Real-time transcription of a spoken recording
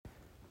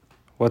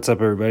What's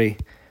up, everybody?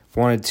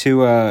 Wanted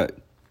to.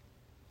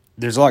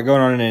 There's a lot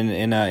going on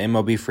in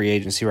MLB free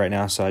agency right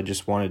now, so I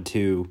just wanted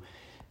to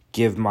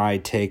give my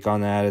take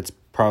on that. It's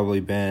probably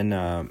been,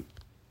 a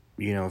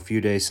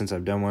few days since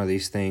I've done one of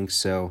these things,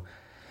 so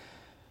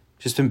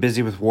just been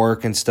busy with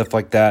work and stuff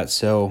like that.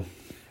 So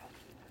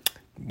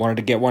wanted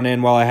to get one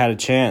in while I had a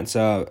chance.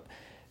 The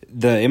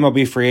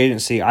MLB free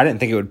agency, I didn't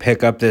think it would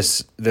pick up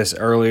this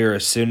earlier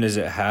as soon as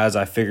it has.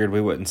 I figured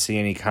we wouldn't see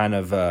any kind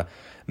of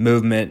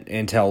movement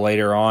until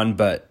later on,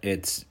 but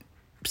it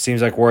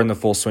seems like we're in the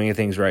full swing of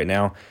things right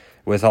now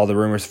with all the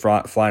rumors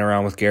flying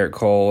around with Gerrit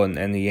Cole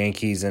and the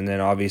Yankees, and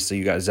then obviously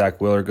you got Zack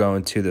Wheeler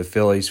going to the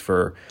Phillies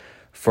for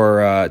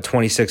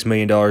 $26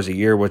 million a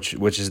year,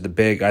 which is the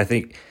big, I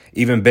think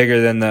even bigger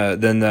than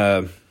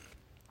the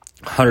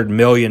 $100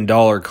 million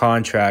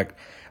contract.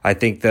 I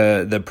think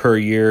the per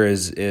year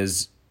is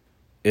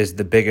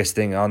the biggest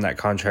thing on that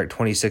contract,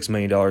 $26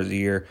 million a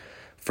year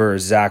for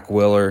Zack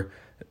Wheeler.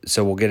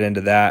 So we'll get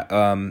into that.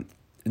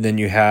 Then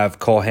you have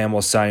Cole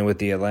Hamels signing with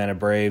the Atlanta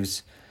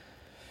Braves.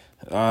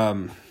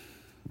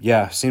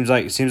 Seems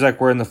like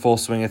we're in the full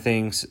swing of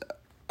things.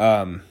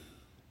 I'm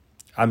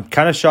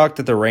kind of shocked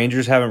that the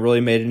Rangers haven't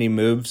really made any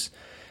moves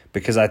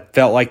because I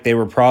felt like they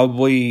were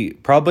probably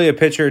a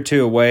pitcher or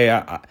two away.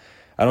 I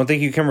don't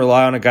think you can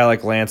rely on a guy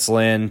like Lance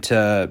Lynn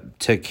to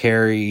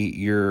carry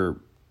your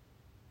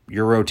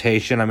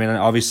rotation. I mean,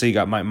 obviously you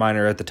got Mike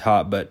Minor at the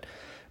top, but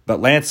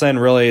Lance Lynn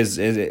really is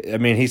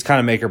he's kind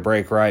of make or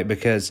break, right?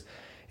 Because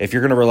if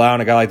you're going to rely on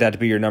a guy like that to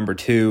be your number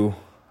two,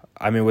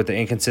 I mean, with the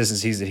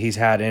inconsistencies that he's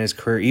had in his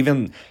career,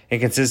 even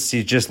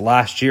inconsistencies just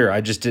last year,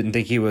 I just didn't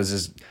think he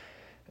was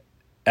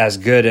as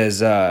good as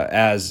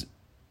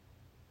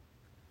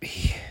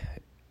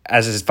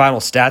his final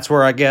stats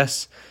were, I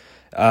guess.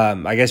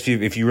 I guess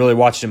if you really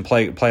watched him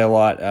play a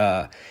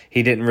lot,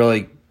 he didn't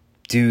really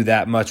do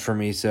that much for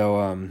me.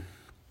 So,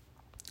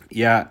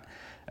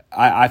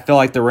 I feel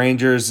like the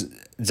Rangers,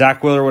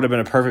 Zack Wheeler would have been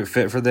a perfect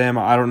fit for them.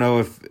 I don't know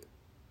if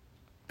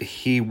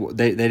they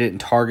didn't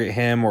target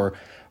him or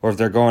if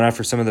they're going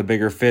after some of the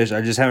bigger fish.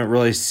 I just haven't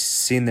really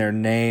seen their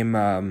name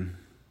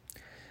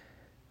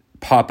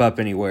pop up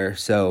anywhere.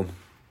 So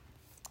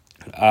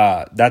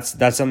that's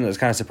something that's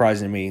kind of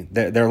surprising to me.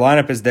 Their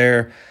lineup is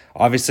there.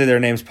 Obviously, their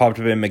names popped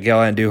up in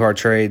Miguel Andujar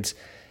trades.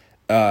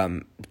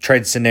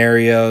 Trade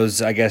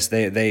scenarios. I guess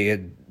they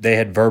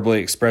had verbally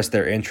expressed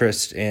their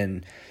interest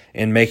in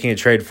making a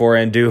trade for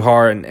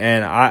Andujar,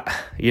 and I,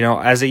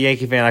 as a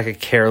Yankee fan, I could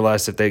care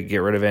less if they get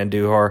rid of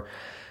Andujar.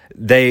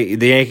 The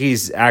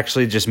Yankees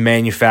actually just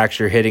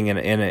manufacture hitting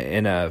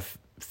in a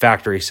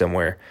factory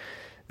somewhere.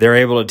 They're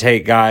able to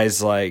take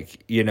guys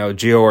like Gio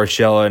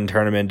Urshela and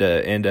turn them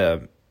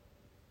into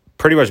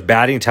pretty much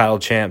batting title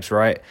champs,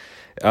 right?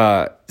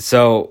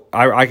 So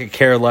I could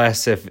care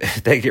less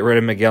if they get rid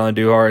of Miguel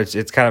Andujar.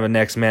 It's kind of a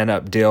next man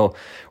up deal,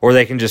 or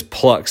they can just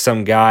pluck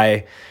some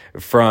guy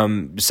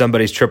from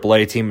somebody's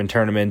AAA team and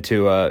turn him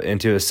into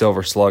a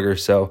silver slugger.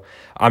 So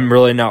I'm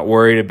really not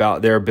worried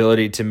about their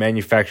ability to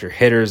manufacture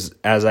hitters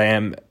as I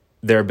am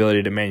their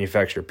ability to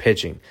manufacture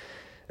pitching.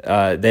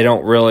 They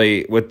don't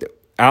really,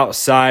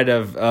 outside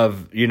of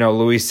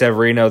Luis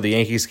Severino, the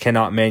Yankees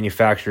cannot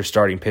manufacture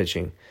starting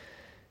pitching.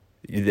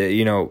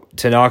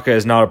 Tanaka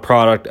is not a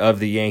product of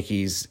the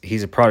Yankees.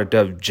 He's a product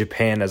of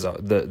Japan as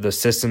the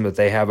system that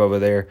they have over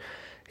there.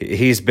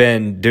 He's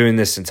been doing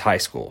this since high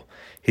school.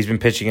 He's been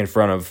pitching in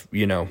front of,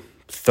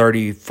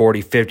 30,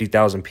 40,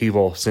 50,000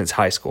 people since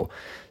high school.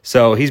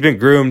 So he's been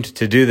groomed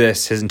to do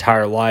this his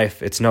entire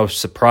life. It's no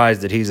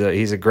surprise that he's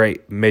a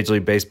great Major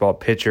League Baseball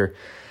pitcher.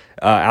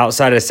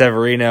 Outside of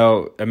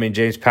Severino,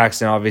 James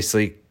Paxton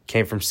obviously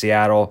came from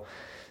Seattle.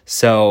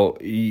 So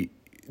the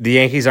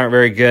Yankees aren't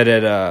very good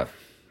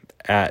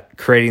at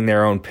creating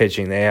their own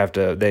pitching.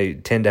 They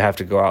tend to have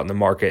to go out in the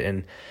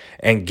market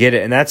and get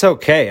it. And that's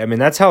okay.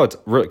 That's how it's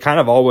kind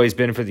of always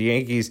been for the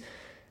Yankees,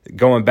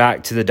 going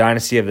back to the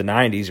dynasty of the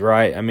 90s,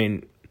 right?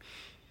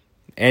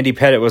 Andy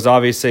Pettitte was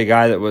obviously a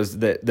guy that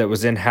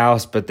was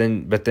in-house, but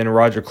then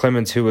Roger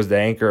Clemens, who was the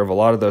anchor of a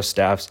lot of those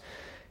staffs,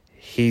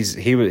 he's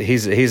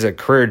a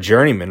career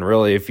journeyman,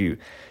 really. If you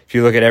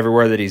look at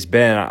everywhere that he's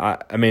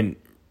been,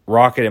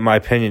 Rocket, in my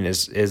opinion,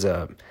 is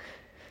a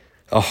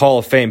Hall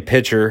of Fame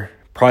pitcher,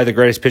 probably the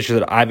greatest pitcher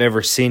that I've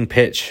ever seen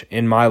pitch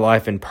in my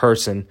life in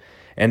person,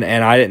 and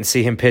I didn't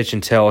see him pitch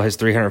until his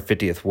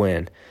 350th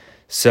win.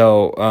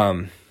 So,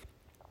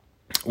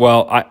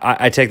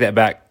 I take that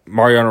back.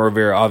 Mariano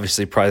Rivera,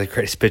 obviously, probably the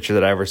greatest pitcher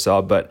that I ever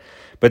saw. But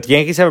the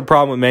Yankees have a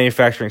problem with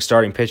manufacturing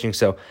starting pitching,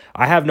 so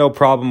I have no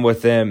problem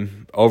with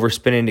them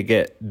overspending to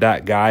get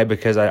that guy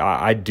because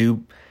I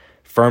do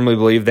firmly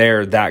believe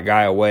they're that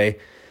guy away.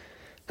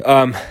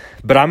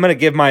 But I'm gonna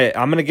give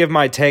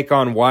my take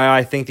on why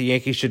I think the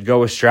Yankees should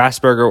go with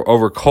Strasburg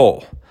over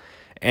Cole,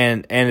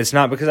 and it's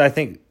not because I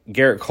think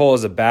Gerrit Cole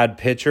is a bad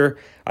pitcher.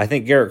 I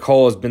think Gerrit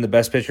Cole has been the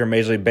best pitcher in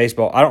Major League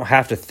Baseball. I don't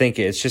have to think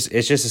it. It's just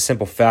a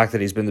simple fact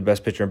that he's been the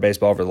best pitcher in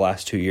baseball over the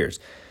last 2 years.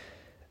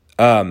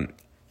 I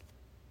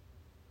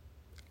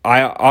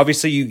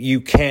obviously you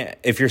can't,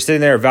 if you're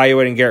sitting there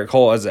evaluating Gerrit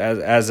Cole as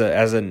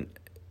an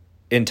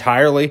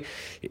entirely,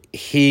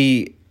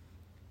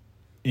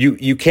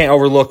 you can't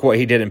overlook what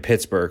he did in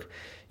Pittsburgh.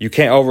 You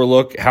can't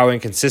overlook how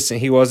inconsistent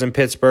he was in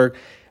Pittsburgh.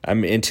 I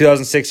mean, in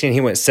 2016,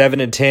 he went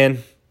 7-10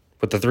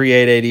 with a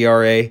 3.88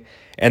 ERA,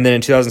 and then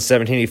in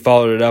 2017, he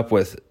followed it up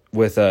with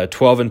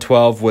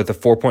 12-12 with a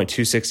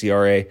 4.26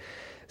 ERA.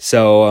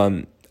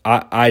 So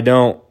I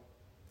don't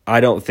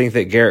think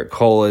that Gerrit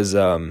Cole is.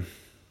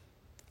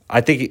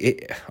 I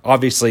think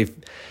obviously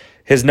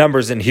his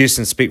numbers in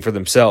Houston speak for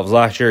themselves.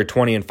 Last year,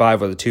 20-5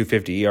 with a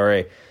 2.50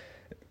 ERA.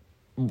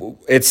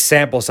 It's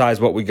sample size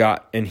what we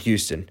got in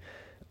Houston.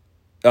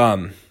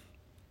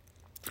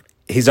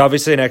 He's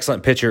obviously an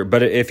excellent pitcher,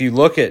 but if you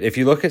look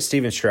at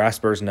Steven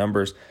Strasburg's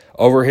numbers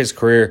over his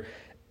career,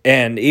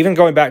 and even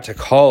going back to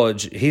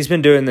college, he's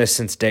been doing this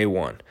since day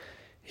one.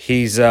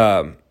 He's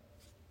a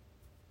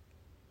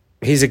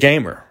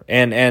gamer,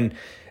 and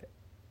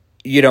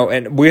you know,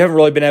 and we haven't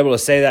really been able to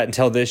say that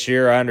until this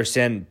year. I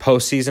understand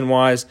postseason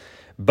wise,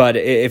 but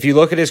if you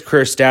look at his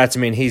career stats, I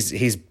mean,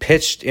 he's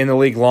pitched in the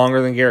league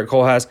longer than Gerrit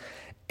Cole has,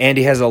 and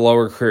he has a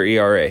lower career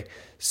ERA.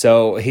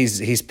 So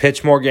he's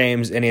pitched more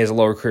games and he has a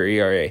lower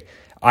career ERA.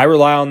 I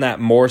rely on that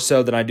more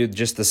so than I do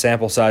just the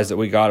sample size that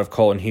we got of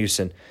Cole in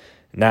Houston.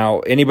 Now,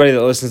 anybody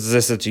that listens to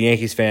this that's a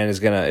Yankees fan is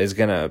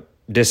gonna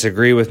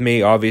disagree with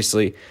me,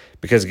 obviously,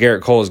 because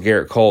Gerrit Cole is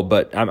Gerrit Cole.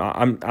 But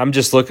I'm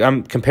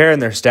comparing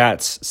their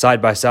stats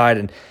side by side,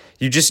 and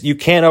you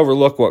can't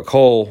overlook what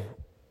Cole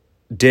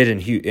did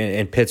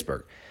in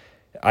Pittsburgh.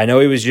 I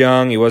know he was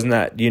young. He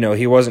wasn't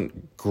he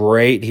wasn't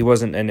great. He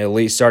wasn't an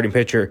elite starting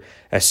pitcher.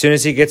 As soon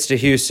as he gets to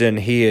Houston,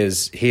 he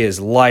is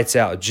lights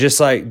out,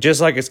 just like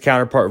his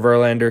counterpart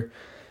Verlander.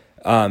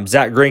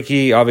 Zach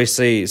Greinke,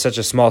 obviously such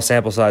a small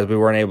sample size, we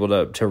weren't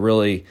able to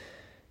really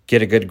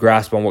get a good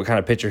grasp on what kind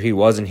of pitcher he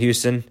was in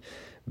Houston.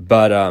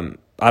 But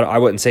I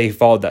wouldn't say he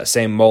followed that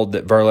same mold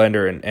that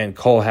Verlander and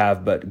Cole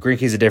have. But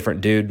Greinke's a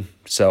different dude,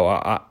 so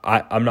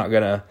I'm not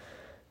gonna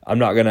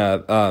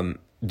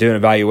do an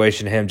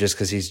evaluation of him just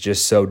because he's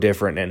just so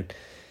different,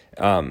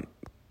 and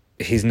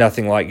he's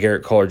nothing like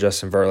Gerrit Cole or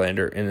Justin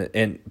Verlander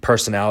in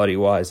personality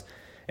wise,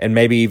 and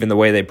maybe even the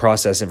way they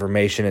process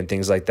information and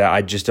things like that.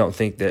 I just don't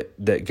think that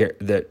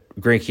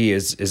Greinke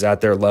is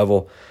at their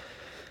level.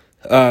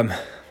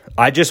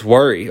 I just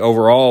worry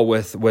overall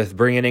with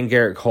bringing in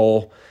Gerrit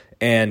Cole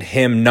and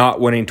him not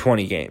winning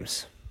 20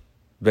 games,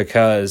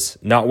 because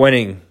not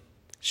winning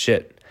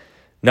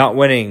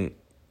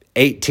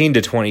 18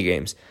 to 20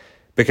 games.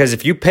 Because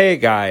if you pay a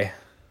guy,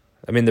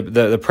 I mean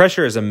the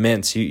pressure is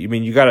immense.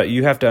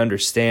 You have to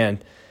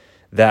understand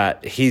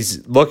that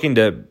he's looking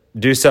to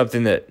do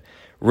something that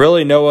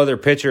really no other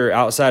pitcher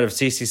outside of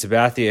CC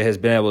Sabathia has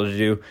been able to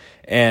do,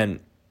 and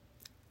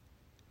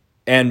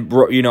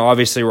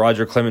obviously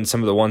Roger Clemens,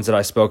 some of the ones that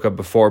I spoke of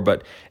before.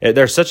 But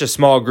there's such a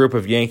small group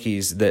of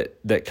Yankees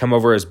that come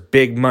over as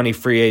big money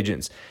free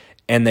agents,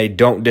 and they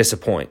don't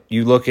disappoint.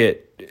 You look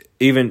at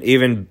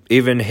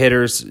even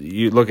hitters.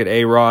 You look at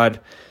A-Rod.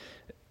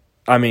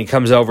 I mean, he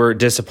comes over,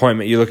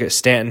 disappointment. You look at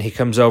Stanton, he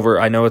comes over.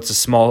 I know it's a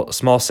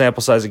small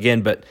sample size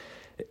again, but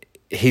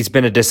he's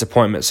been a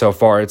disappointment so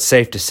far. It's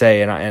safe to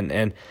say,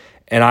 and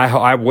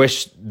I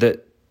wish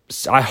that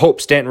I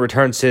hope Stanton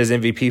returns to his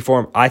MVP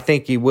form. I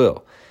think he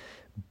will,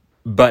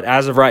 but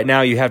as of right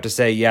now, you have to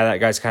say, yeah, that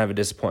guy's kind of a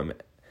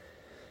disappointment.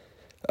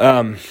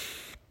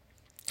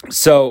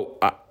 So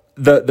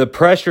the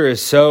pressure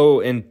is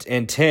so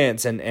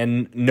intense,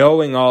 and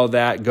knowing all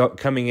that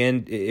coming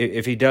in,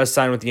 if he does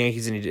sign with the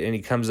Yankees and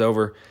he comes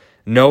over,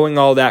 knowing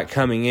all that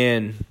coming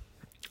in,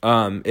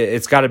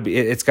 it's got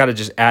to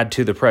just add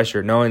to the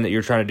pressure, knowing that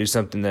you're trying to do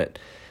something that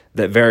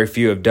very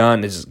few have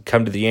done, is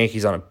come to the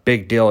Yankees on a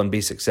big deal and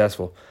be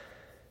successful.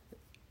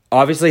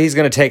 Obviously, he's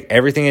going to take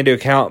everything into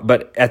account,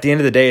 but at the end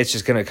of the day, it's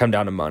just going to come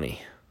down to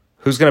money.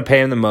 Who's going to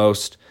pay him the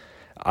most?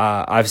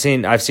 I've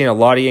seen a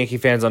lot of Yankee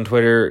fans on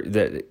Twitter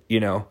that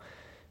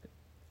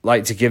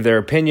like to give their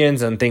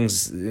opinions on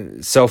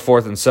things, so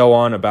forth and so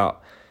on,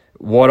 about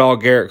what all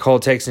Gerrit Cole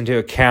takes into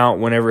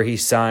account whenever he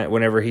signs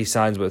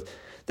with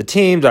the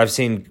teams. I've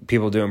seen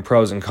people doing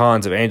pros and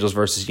cons of Angels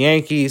versus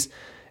Yankees,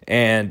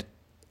 and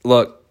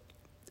look,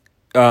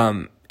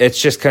 it's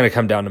just going to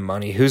come down to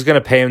money. Who's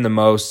going to pay him the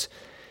most?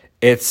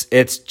 It's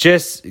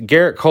just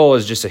Gerrit Cole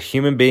is just a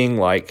human being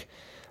like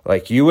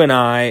you and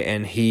I,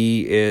 and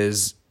he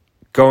is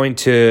going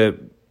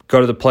to go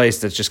to the place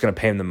that's just going to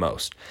pay him the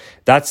most.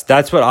 That's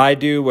what I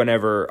do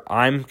whenever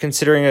I'm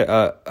considering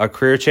a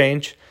career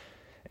change,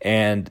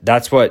 and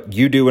that's what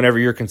you do whenever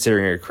you're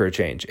considering a career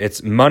change.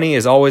 It's money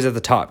is always at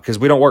the top, because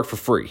we don't work for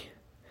free.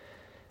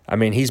 I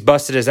mean, he's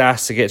busted his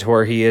ass to get to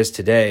where he is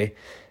today,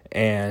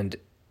 and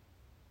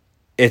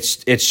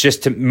it's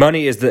just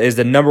money is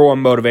the number one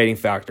motivating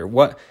factor.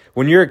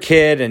 When you're a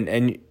kid,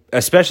 and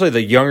especially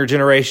the younger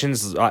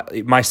generations,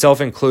 myself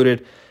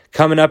included,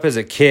 coming up as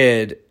a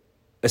kid,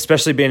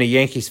 especially being a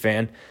Yankees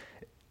fan,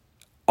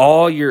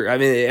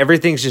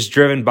 everything's just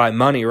driven by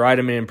money, right?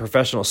 I mean, in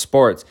professional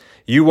sports,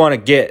 you want to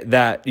get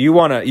that, you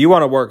want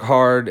to work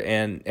hard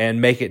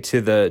and make it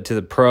to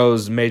the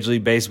pros, Major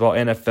League Baseball,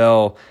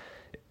 NFL,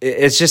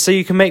 it's just so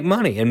you can make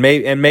money and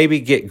maybe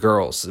get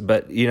girls.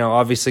 But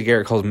obviously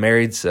Gerrit Cole's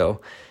married,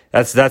 so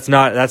that's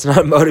not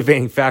a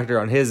motivating factor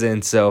on his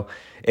end. So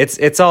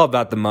it's all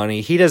about the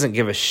money. He doesn't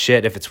give a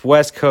shit if it's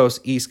West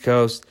Coast, East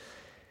Coast.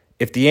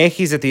 If the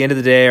Yankees at the end of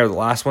the day are the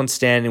last one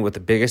standing with the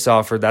biggest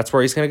offer, that's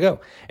where he's going to go.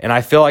 And I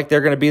feel like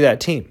they're going to be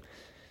that team.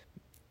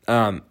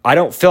 I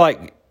don't feel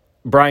like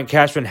Brian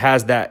Cashman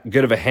has that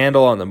good of a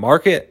handle on the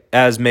market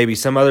as maybe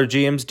some other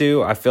GMs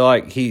do. I feel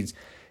like he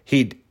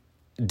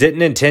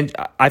didn't intend.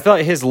 I feel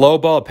like his low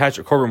ball of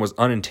Patrick Corbin was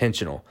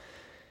unintentional.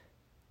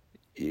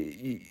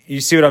 You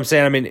see what I'm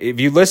saying? I mean, if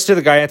you listen to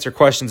the guy answer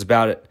questions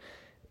about it,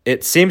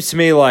 it seems to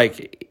me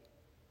like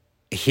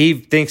he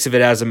thinks of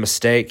it as a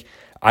mistake.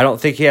 I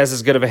don't think he has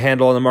as good of a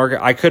handle on the market.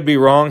 I could be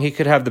wrong. He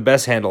could have the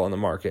best handle on the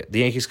market. The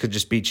Yankees could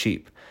just be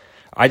cheap.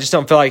 I just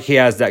don't feel like he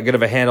has that good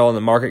of a handle on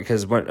the market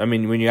because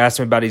when you ask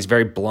him about it, he's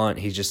very blunt.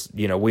 He's just,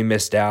 we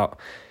missed out.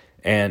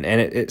 And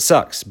it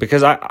sucks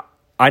because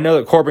I know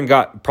that Corbin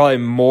got probably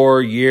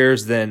more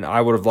years than I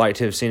would have liked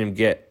to have seen him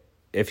get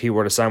if he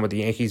were to sign with the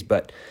Yankees,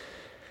 but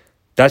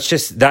that's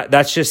just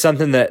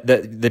something that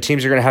the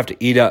teams are going to have to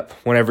eat up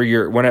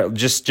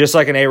just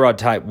like an A-Rod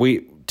type.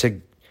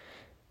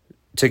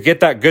 To get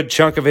that good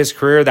chunk of his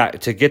career,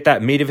 to get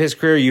that meat of his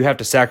career, you have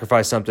to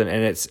sacrifice something,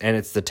 and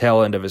it's the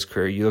tail end of his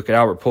career. You look at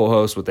Albert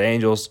Pujols with the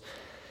Angels.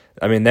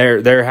 I mean,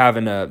 they're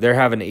having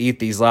to eat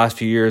these last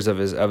few years of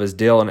his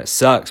deal, and it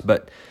sucks.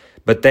 But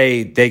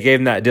they gave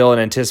him that deal in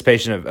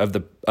anticipation of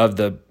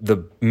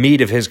the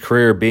meat of his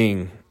career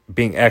being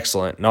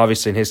excellent. And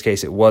obviously, in his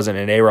case, it wasn't.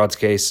 In A-Rod's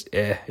case,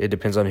 it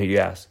depends on who you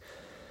ask.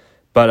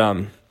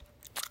 But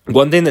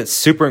one thing that's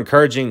super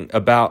encouraging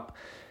about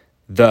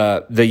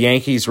the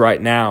Yankees right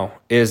now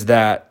is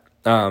that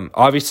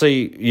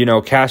obviously,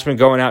 Cashman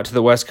going out to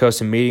the West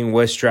Coast and meeting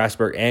with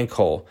Strasburg and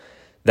Cole,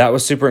 that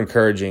was super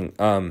encouraging.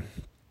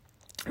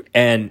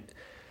 And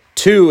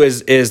two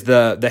is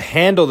the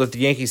handle that the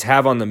Yankees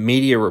have on the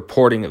media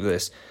reporting of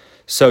this.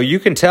 So you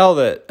can tell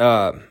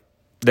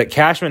that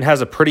Cashman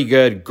has a pretty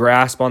good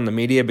grasp on the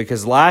media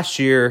because last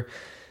year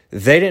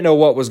they didn't know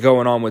what was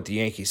going on with the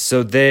Yankees.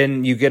 So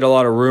then you get a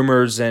lot of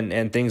rumors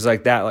and things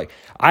like that. Like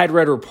I had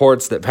read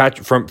reports that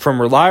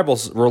from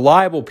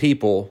reliable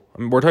people,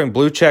 I mean, we're talking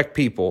blue check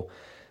people,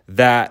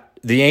 that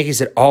the Yankees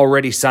had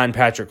already signed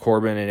Patrick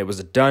Corbin and it was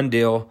a done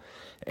deal.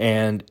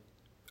 And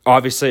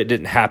obviously it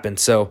didn't happen.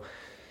 So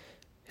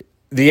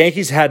the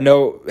Yankees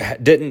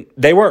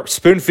they weren't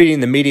spoon feeding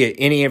the media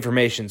any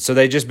information. So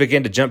they just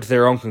began to jump to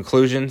their own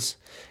conclusions.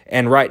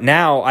 And right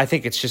now, I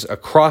think it's just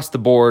across the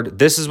board.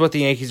 This is what the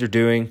Yankees are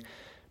doing.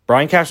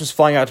 Brian Cashman's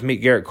flying out to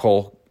meet Gerrit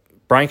Cole.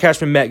 Brian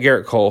Cashman met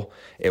Gerrit Cole.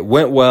 It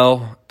went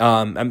well.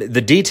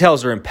 The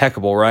details are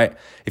impeccable, right?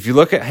 If you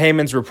look at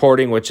Heyman's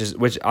reporting, which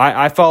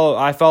I follow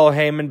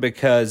Heyman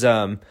because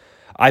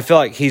I feel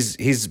like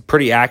he's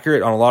pretty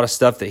accurate on a lot of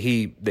stuff that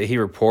he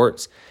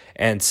reports.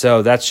 And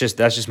so that's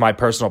just my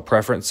personal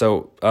preference.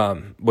 So,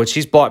 which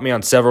he's blocked me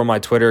on several of my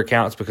Twitter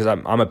accounts because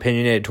I'm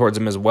opinionated towards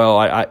him as well.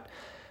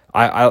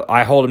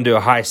 I hold him to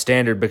a high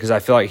standard because I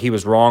feel like he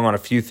was wrong on a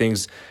few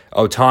things.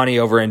 Ohtani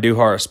over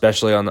Andujar,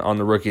 especially on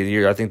the Rookie of the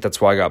Year. I think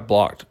that's why I got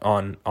blocked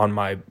on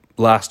my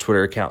last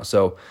Twitter account.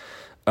 So,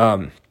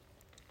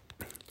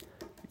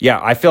 yeah,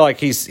 I feel like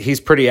he's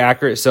pretty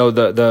accurate. So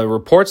the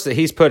reports that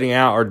he's putting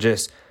out are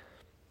just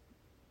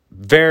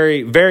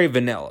very, very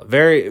vanilla,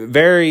 very,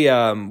 very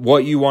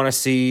what you want to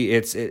see.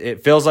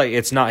 It feels like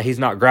he's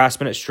not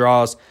grasping at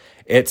straws.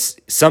 It's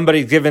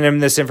somebody giving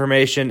him this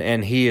information,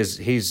 and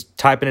he's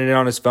typing it in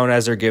on his phone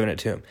as they're giving it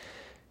to him.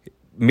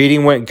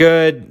 Meeting went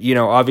good.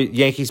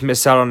 Yankees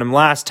missed out on him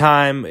last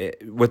time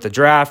with the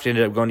draft.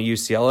 Ended up going to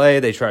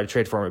UCLA. They tried to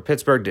trade for him at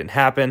Pittsburgh. Didn't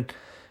happen.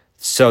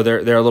 So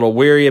they're a little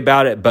weary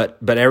about it. But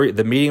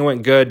the meeting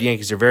went good. The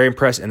Yankees are very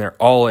impressed, and they're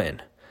all in.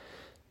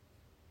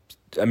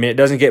 I mean, it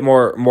doesn't get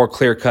more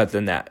clear cut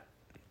than that.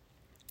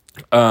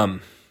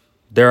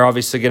 They're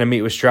obviously going to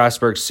meet with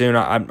Strasburg soon.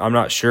 I'm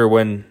not sure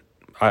when.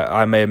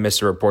 I may have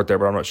missed a report there,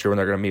 but I'm not sure when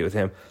they're going to meet with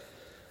him.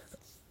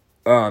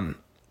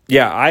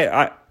 Yeah,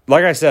 I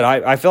like I said,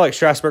 I feel like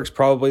Strasburg's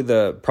probably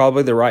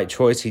the right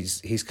choice.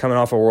 He's coming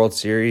off a World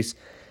Series.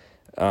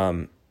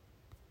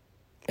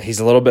 He's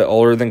a little bit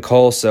older than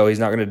Cole, so he's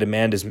not going to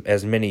demand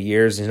as many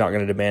years. He's not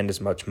going to demand as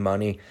much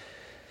money.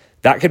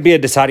 That could be a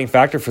deciding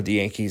factor for the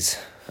Yankees.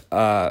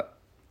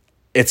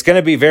 It's going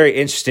to be very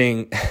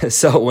interesting.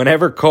 So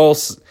whenever Cole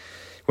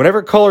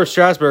or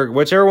Strasburg,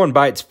 whichever one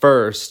bites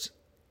first,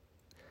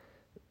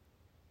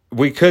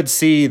 we could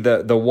see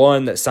the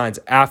one that signs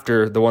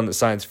after the one that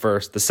signs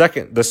first. The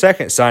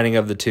second signing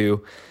of the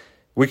two,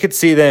 we could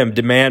see them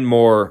demand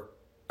more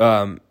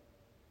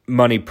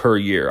money per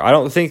year. I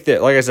don't think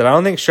that, like I said, I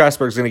don't think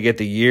Strasburg's going to get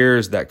the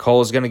years that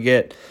Cole is going to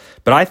get,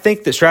 but I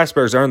think that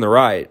Strasburg's earned the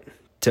right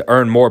to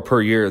earn more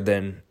per year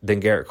than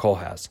Gerrit Cole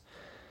has.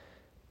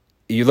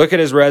 You look at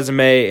his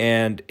resume,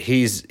 and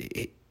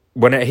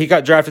when he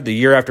got drafted the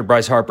year after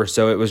Bryce Harper,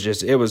 so it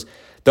was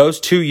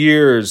those 2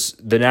 years,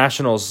 the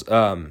Nationals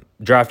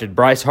drafted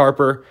Bryce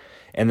Harper,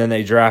 and then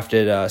they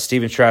drafted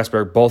Steven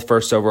Strasburg, both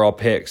first overall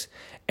picks.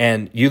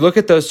 And you look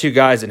at those two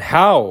guys, and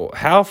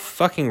how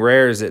fucking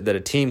rare is it that a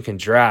team can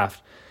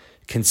draft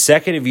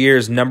consecutive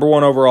years number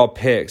one overall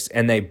picks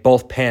and they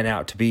both pan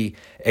out to be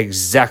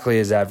exactly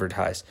as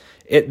advertised.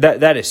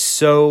 That is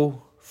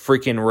so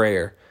freaking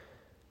rare.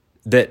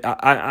 That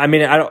I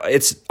mean,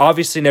 it's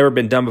obviously never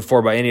been done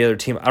before by any other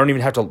team. I don't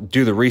even have to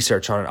do the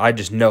research on it. I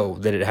just know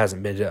that it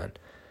hasn't been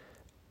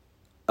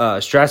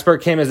done.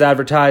 Strasburg came as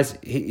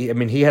advertised.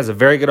 He has a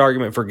very good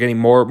argument for getting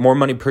more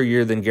money per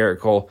year than Garrett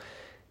Cole,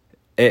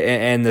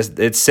 and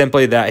it's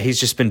simply that he's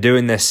just been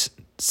doing this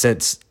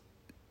since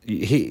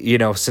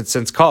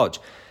college.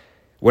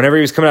 Whenever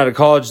he was coming out of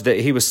college, that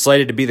he was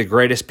slated to be the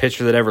greatest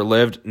pitcher that ever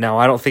lived. Now,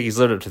 I don't think he's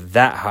lived up to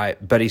that hype,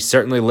 but he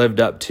certainly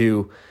lived up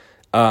to,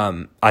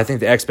 I think,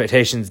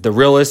 the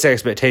realistic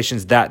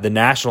expectations that the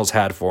Nationals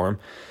had for him.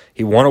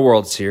 He won a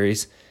World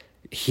Series.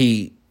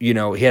 He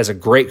has a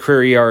great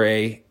career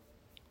ERA.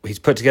 He's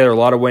put together a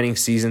lot of winning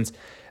seasons.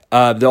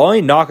 The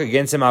only knock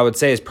against him, I would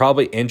say, is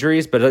probably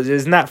injuries, but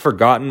isn't that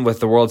forgotten with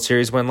the World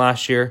Series win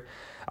last year?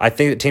 I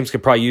think that teams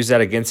could probably use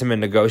that against him in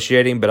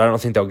negotiating, but I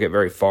don't think they'll get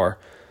very far.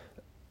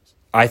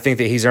 I think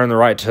that he's earned the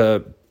right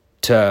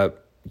to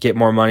get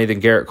more money than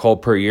Garrett Cole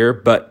per year,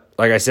 but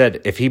like I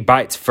said, if he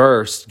bites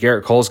first,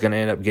 Garrett Cole's going to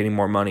end up getting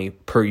more money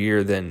per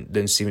year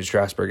than Steven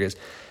Strasburg is.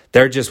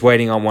 They're just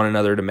waiting on one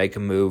another to make a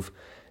move,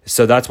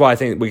 so that's why I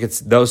think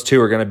those two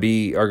are going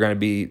to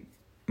be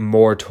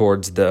more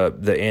towards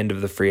the end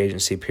of the free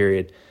agency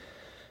period.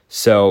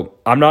 So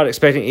I'm not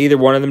expecting either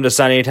one of them to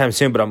sign anytime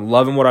soon, but I'm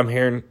loving what I'm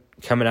hearing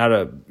coming out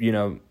of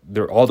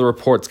all the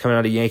reports coming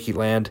out of Yankee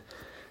land.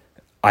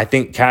 I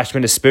think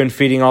Cashman is spoon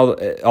feeding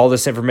all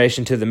this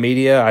information to the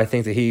media. I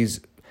think that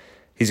he's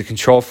a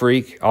control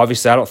freak.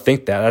 Obviously, I don't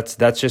think that.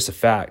 That's just a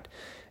fact.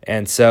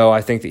 And so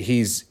I think that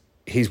he's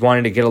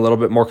wanting to get a little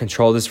bit more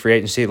control of this free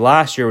agency.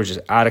 Last year was just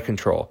out of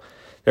control.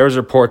 There was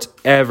reports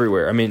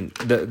everywhere. I mean,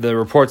 the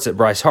reports that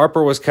Bryce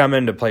Harper was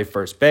coming to play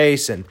first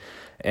base, and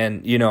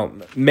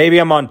maybe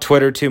I'm on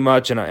Twitter too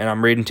much and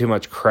I'm reading too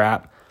much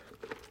crap,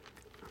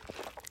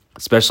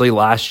 especially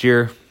last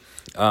year.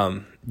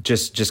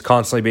 Just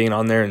constantly being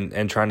on there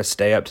and trying to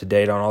stay up to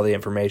date on all the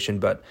information,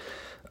 but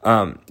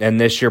and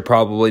this year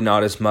probably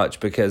not as much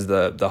because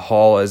the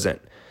haul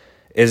isn't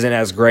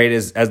as great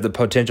as the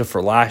potential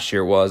for last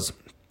year was,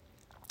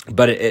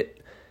 but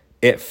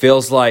it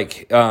feels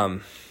like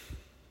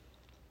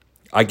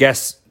I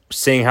guess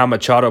seeing how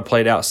Machado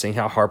played out, seeing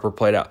how Harper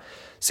played out,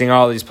 seeing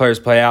all these players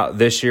play out,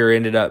 this year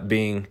ended up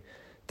being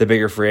the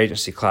bigger free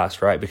agency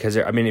class, right? Because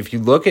if you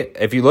look at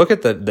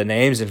the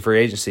names in free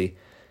agency,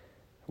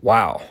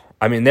 wow.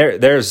 I mean,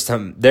 there is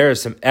some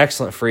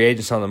excellent free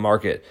agents on the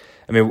market.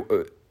 I mean,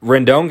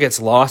 Rendon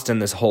gets lost in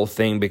this whole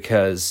thing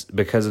because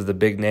of the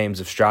big names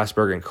of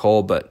Strasburg and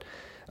Cole, but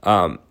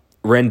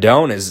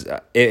Rendon is,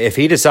 if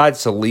he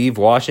decides to leave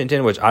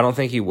Washington, which I don't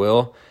think he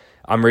will,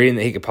 I'm reading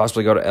that he could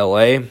possibly go to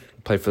L.A.,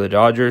 play for the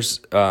Dodgers.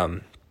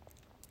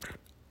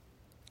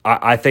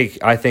 I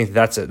think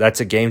that's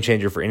a game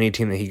changer for any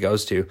team that he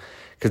goes to,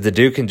 because the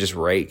dude can just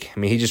rake. I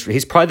mean,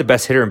 he's probably the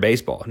best hitter in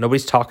baseball.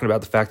 Nobody's talking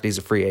about the fact that he's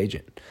a free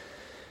agent.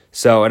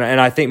 So,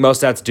 and I think most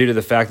of that's due to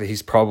the fact that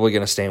he's probably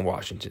going to stay in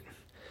Washington.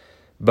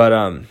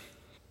 But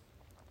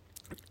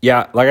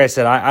yeah, like I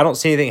said, I don't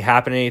see anything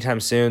happening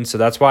anytime soon. So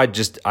that's why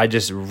I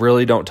just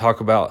really don't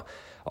talk about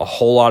a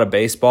whole lot of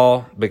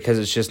baseball, because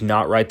it's just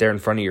not right there in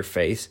front of your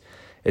face.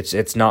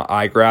 It's not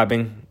eye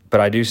grabbing, but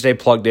I do stay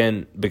plugged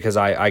in because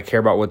I care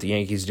about what the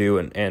Yankees do,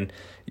 and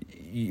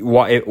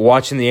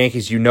watching the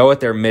Yankees, what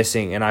they're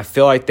missing, and I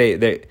feel like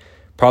they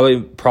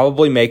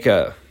probably make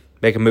a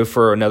move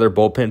for another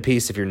bullpen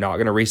piece if you're not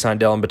going to re-sign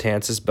Dellin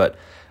Betances, but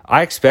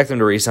I expect them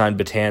to re-sign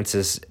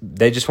Betances.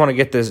 They just want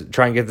to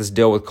try and get this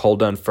deal with Cole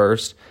done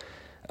first,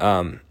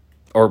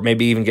 or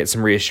maybe even get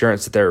some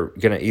reassurance that they're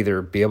going to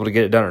either be able to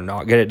get it done or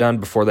not get it done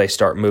before they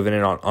start moving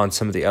in on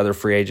some of the other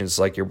free agents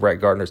like your Brett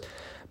Gardners.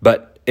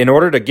 But in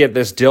order to get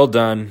this deal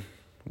done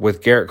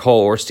with Garrett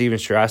Cole or Steven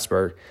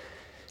Strasburg,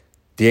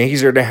 the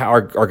Yankees are going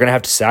to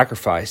have to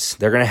sacrifice.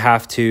 They're going to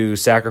have to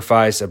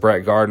sacrifice a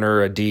Brett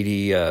Gardner, a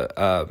Didi,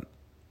 Dellin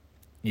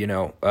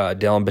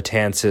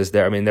Betances.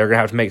 They're going to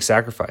have to make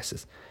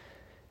sacrifices,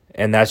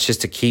 and that's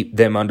just to keep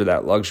them under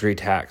that luxury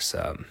tax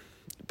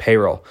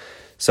payroll.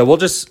 So we'll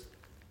just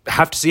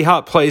have to see how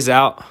it plays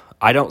out.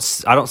 I don't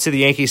see the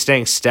Yankees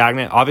staying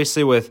stagnant.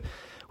 Obviously, with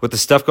the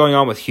stuff going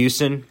on with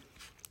Houston,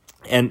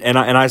 and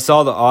I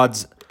saw the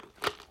odds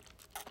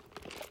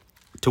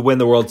to win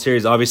the World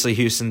Series. Obviously,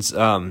 Houston's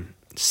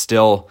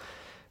still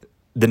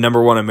the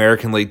number one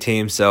American League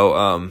team. So,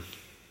 I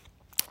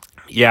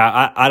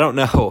don't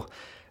know.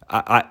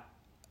 I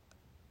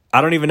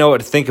don't even know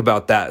what to think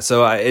about that.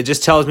 So it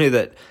just tells me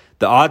that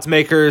the odds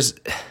makers,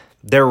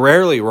 they're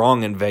rarely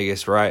wrong in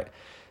Vegas, right?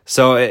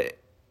 So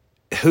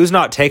who's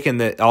not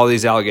taking all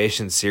these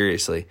allegations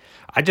seriously?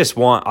 I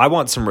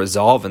want some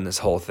resolve in this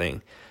whole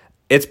thing.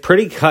 It's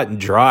pretty cut and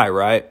dry,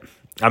 right?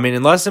 I mean,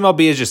 unless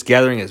MLB is just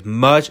gathering as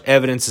much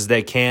evidence as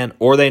they can,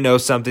 or they know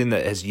something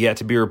that has yet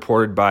to be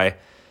reported by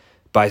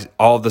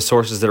all of the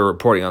sources that are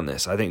reporting on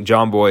this. I think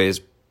John Boy has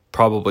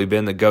probably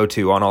been the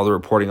go-to on all the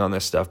reporting on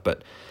this stuff,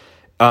 but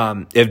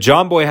If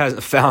John Boy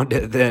hasn't found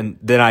it, then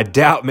I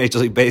doubt Major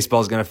League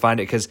Baseball is going to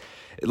find it, because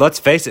let's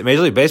face it,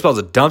 Major League Baseball is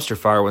a dumpster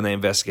fire when they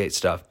investigate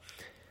stuff.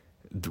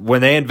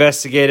 When they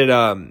investigated,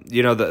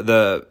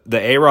 the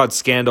A-Rod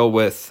scandal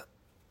with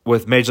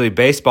Major League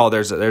Baseball,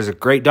 there's a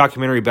great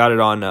documentary about it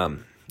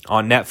on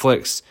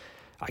Netflix.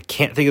 I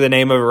can't think of the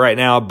name of it right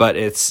now, but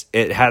it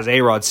has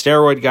A-Rod,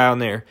 steroid guy, on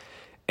there,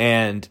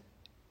 and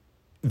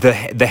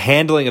the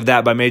handling of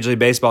that by Major League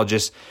Baseball,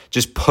 just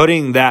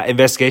putting that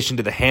investigation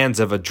to the hands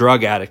of a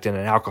drug addict and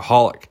an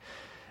alcoholic.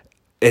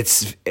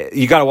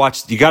 You gotta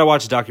watch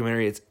the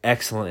documentary. It's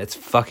excellent. It's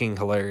fucking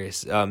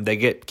hilarious. They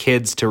get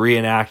kids to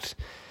reenact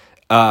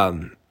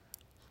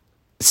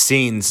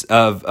scenes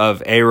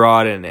of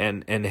A-Rod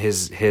and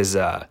his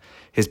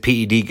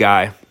PED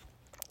guy.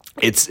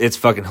 It's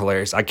fucking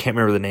hilarious. I can't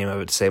remember the name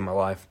of it to save my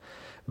life,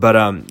 but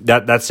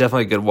that's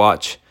definitely a good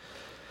watch.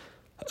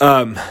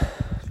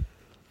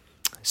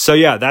 So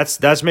yeah,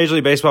 that's Major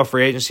League Baseball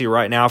free agency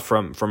right now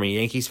from a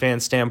Yankees fan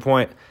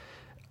standpoint.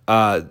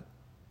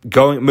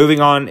 Moving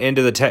on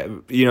into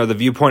the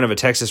viewpoint of a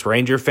Texas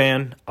Ranger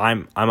fan.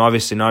 I'm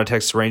obviously not a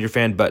Texas Ranger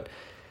fan, but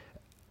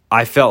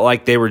I felt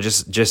like they were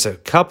just a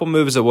couple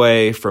moves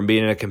away from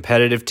being a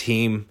competitive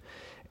team,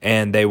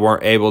 and they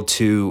weren't able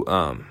to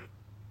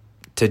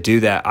do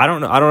that. I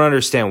don't know. I don't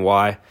understand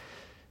why.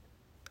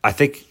 I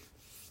think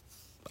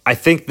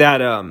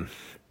that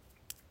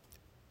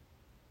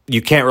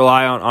you can't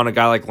rely on a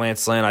guy like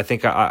Lance Lynn. I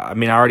think I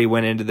already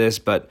went into this,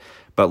 but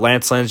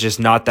Lance Lynn's just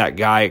not that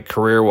guy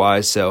career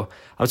wise. So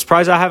I'm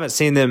surprised I haven't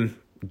seen them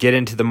get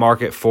into the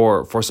market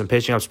for some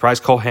pitching. I'm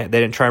surprised they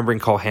didn't try and bring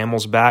Cole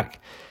Hamels back,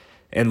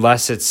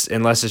 unless it's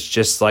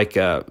just like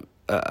a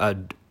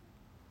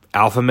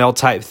alpha male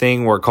type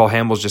thing where Cole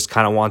Hamels just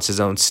kind of wants his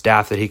own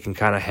staff that he can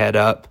kind of head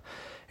up.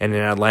 And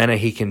in Atlanta,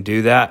 he can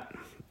do that.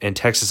 In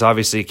Texas,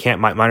 obviously, he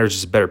can't. Mike Minor's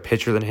just a better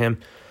pitcher than him.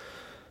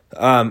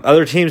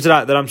 Other teams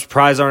that I'm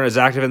surprised aren't as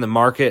active in the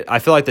market. I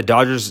feel like the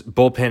Dodgers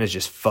bullpen is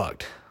just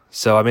fucked.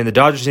 So the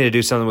Dodgers need to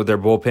do something with their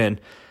bullpen.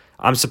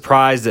 I'm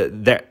surprised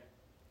that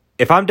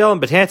if I'm Dellin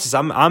Betances,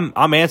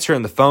 I'm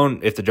answering the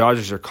phone if the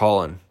Dodgers are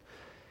calling.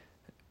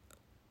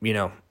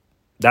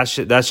 That's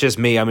just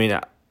me.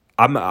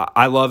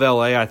 I love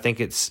LA. I think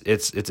it's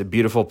a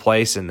beautiful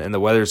place, and the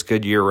weather's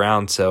good year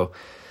round. So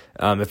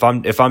if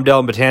I'm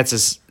Dellin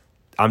Betances,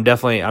 I'm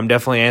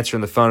definitely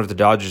answering the phone if the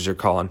Dodgers are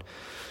calling.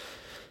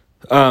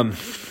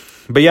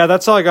 But yeah,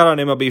 that's all I got on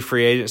MLB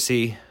free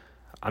agency.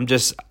 I'm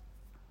just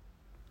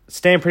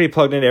staying pretty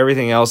plugged into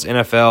everything else.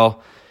 NFL,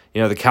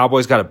 the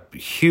Cowboys got a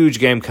huge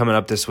game coming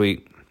up this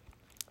week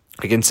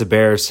against the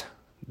Bears.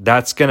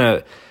 That's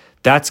gonna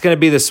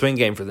be the swing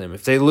game for them.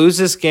 If they lose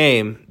this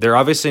game, they're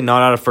obviously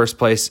not out of first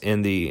place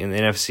in the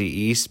NFC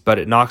East, but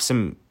it knocks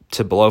them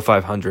to below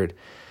 500.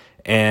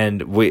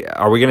 And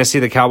are we going to see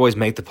the Cowboys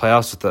make the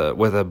playoffs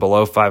with a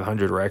below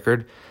 500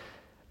 record?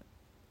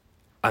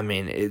 The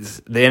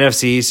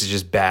NFC East is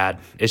just bad.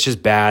 It's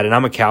just bad, and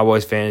I'm a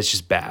Cowboys fan. It's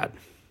just bad.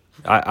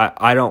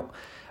 I don't.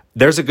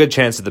 There's a good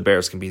chance that the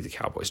Bears can beat the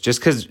Cowboys, just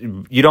because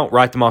you don't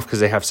write them off because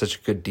they have such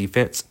a good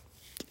defense.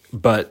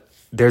 But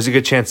there's a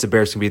good chance the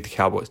Bears can beat the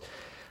Cowboys.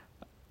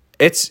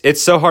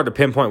 It's so hard to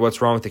pinpoint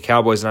what's wrong with the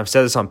Cowboys, and I've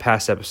said this on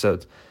past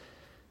episodes.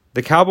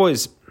 The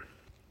Cowboys,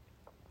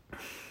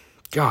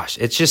 gosh,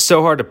 it's just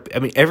so hard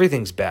to.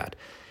 Everything's bad.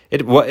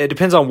 It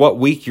depends on what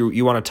week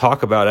you want to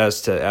talk about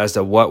as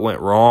to what went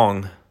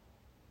wrong,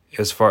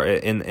 as far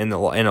in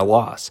a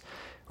loss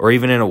or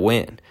even in a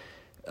win.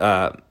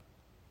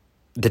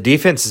 The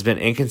defense has been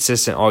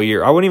inconsistent all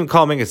year. I wouldn't even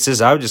call them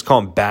inconsistent. I would just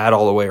call them bad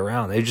all the way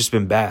around. They've just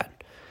been bad.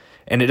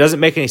 And it doesn't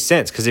make any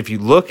sense, because if you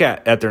look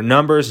at their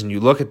numbers and you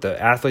look at the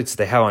athletes that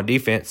they have on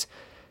defense,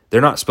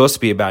 they're not supposed to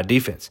be a bad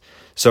defense.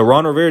 So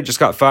Ron Rivera just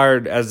got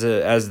fired as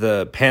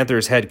the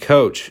Panthers head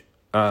coach.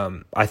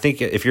 I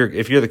think if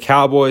you're the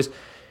Cowboys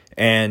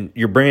and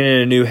you're bringing in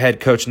a new head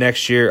coach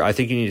next year, I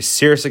think you need to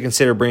seriously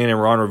consider bringing in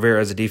Ron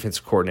Rivera as a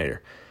defensive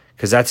coordinator,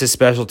 because that's his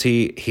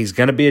specialty. He's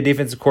going to be a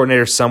defensive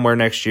coordinator somewhere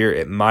next year.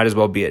 It might as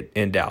well be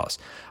in Dallas.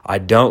 I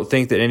don't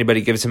think that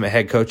anybody gives him a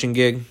head coaching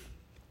gig.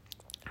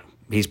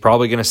 He's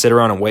probably going to sit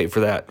around and wait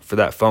for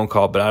that phone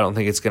call, but I don't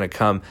think it's going to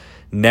come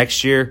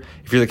next year.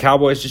 If you're the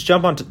Cowboys,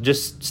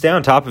 just stay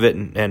on top of it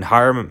and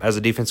hire him as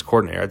a defensive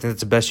coordinator. I think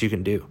that's the best you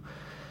can do.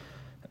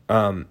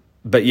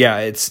 But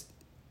yeah,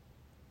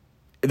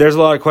 there's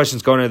a lot of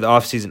questions going into the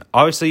offseason.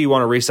 Obviously, you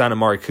want to re-sign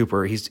Amari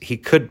Cooper. He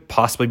could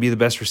possibly be the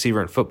best receiver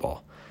in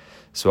football.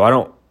 So I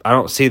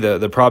don't see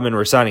the problem in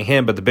re-signing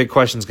him, but the big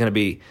question is going to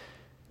be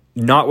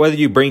not whether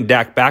you bring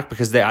Dak back,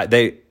 because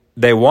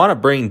they want to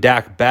bring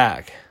Dak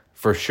back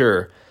for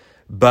sure,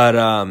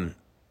 but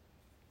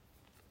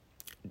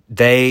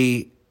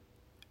they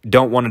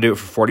don't want to do it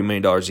for $40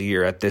 million a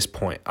year at this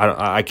point.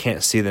 I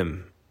can't see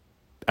them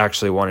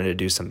actually wanting to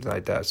do something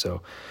like that.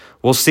 So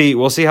we'll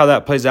see how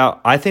that plays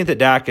out. I think that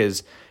Dak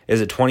is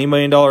a $20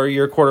 million a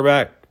year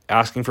quarterback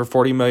asking for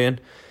 $40 million.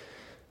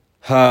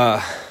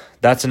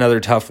 That's another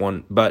tough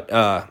one, but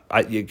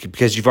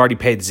because you've already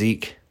paid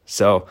Zeke,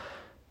 so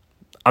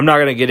I'm not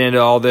going to get into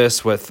all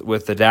this with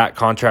the Dak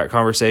contract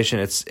conversation.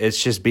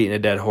 It's just beating a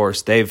dead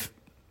horse. They've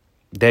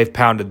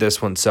pounded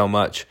this one so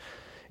much.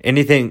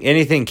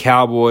 Anything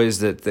Cowboys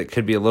that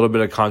could be a little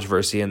bit of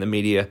controversy in the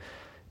media,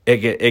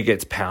 it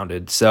gets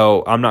pounded.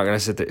 So I'm not going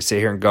to sit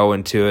here and go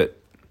into it.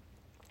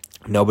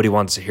 Nobody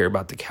wants to hear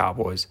about the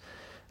Cowboys.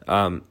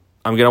 I'm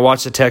going to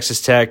watch the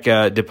Texas Tech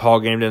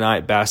DePaul game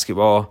tonight,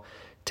 basketball.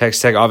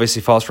 Texas Tech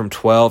obviously falls from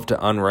 12 to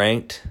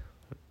unranked.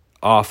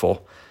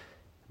 Awful.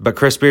 But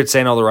Chris Beard's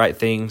saying all the right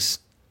things.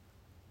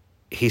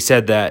 He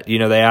said that,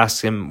 they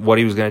asked him what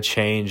he was going to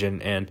change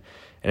and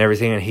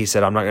everything, and he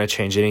said, I'm not going to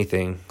change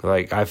anything.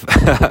 Like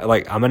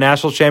I'm a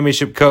national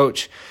championship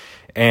coach,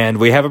 and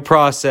we have a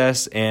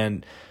process,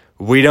 and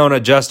we don't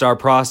adjust our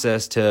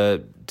process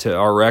to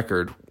our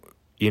record.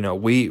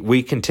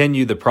 We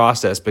continue the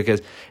process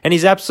and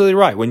he's absolutely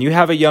right. When you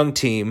have a young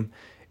team,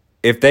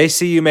 if they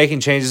see you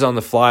making changes on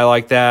the fly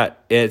like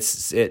that,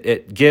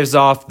 it gives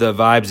off the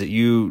vibes that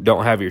you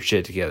don't have your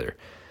shit together.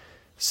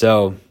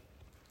 So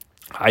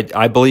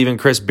I believe in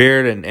Chris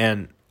Beard,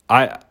 and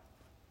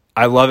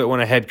I love it when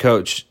a head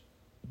coach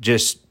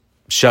just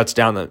shuts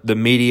down the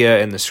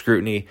media and the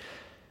scrutiny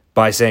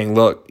by saying,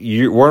 look,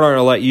 we're not going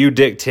to let you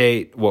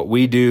dictate what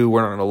we do.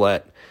 We're not going to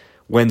let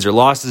wins or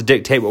losses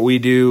dictate what we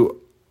do.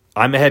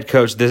 I'm a head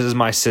coach. This is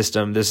my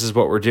system. This is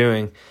what we're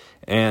doing.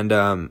 And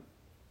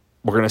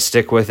we're going to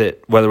stick with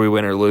it whether we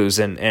win or lose.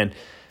 And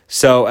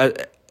so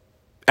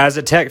as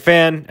a Tech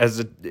fan, as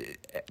a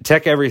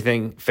Tech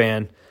everything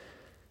fan,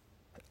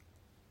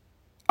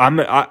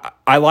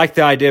 I like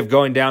the idea of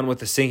going down with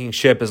the sinking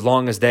ship as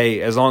long as they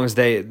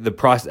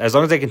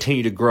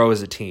continue to grow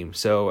as a team.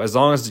 So as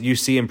long as you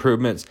see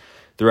improvements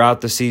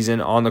throughout the season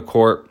on the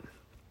court,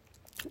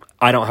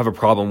 I don't have a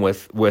problem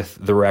with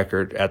the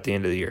record at the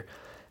end of the year.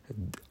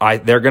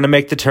 They're going to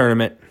make the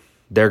tournament.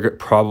 They're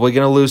probably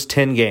going to lose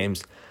 10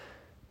 games,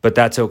 but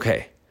that's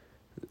okay.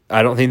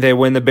 I don't think they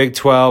win the Big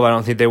 12. I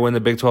don't think they win the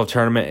Big 12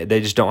 tournament.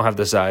 They just don't have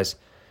the size,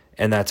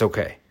 and that's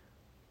okay.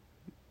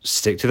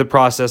 Stick to the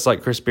process,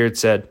 like Chris Beard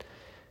said.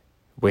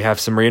 We have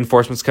some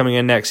reinforcements coming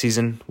in next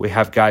season. We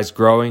have guys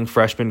growing,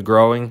 freshmen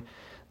growing,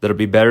 that'll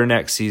be better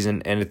next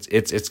season, and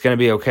it's going to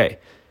be okay.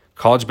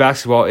 College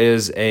basketball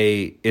is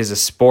a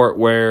sport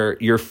where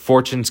your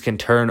fortunes can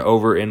turn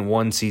over in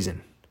one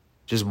season,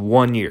 just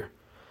 1 year.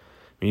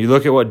 When you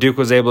look at what Duke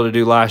was able to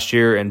do last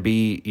year and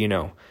be,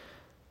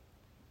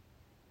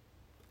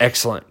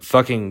 excellent,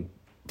 fucking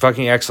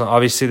excellent.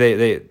 Obviously,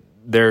 they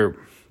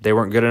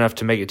weren't good enough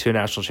to make it to a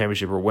national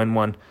championship or win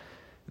one.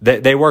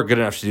 They were good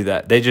enough to do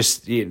that. It's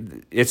the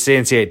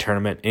NCAA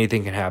tournament.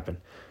 Anything can happen.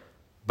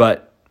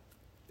 And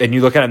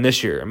you look at them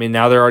this year. I mean,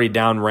 now they're already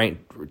down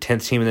ranked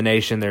 10th team in the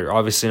nation. They're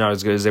obviously not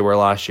as good as they were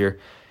last year.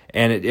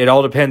 And it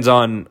all depends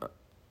on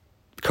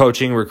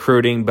coaching,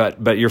 recruiting,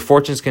 but your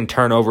fortunes can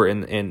turn over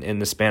in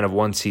the span of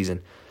one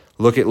season.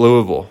 Look at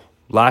Louisville.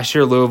 Last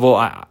year, Louisville,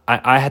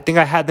 I think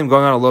I had them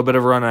going on a little bit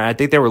of a run. I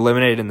think they were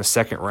eliminated in the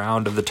second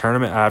round of the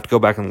tournament. I have to go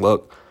back and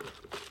look.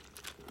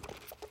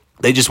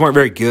 They just weren't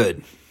very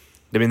good.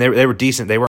 I mean, they were decent. They were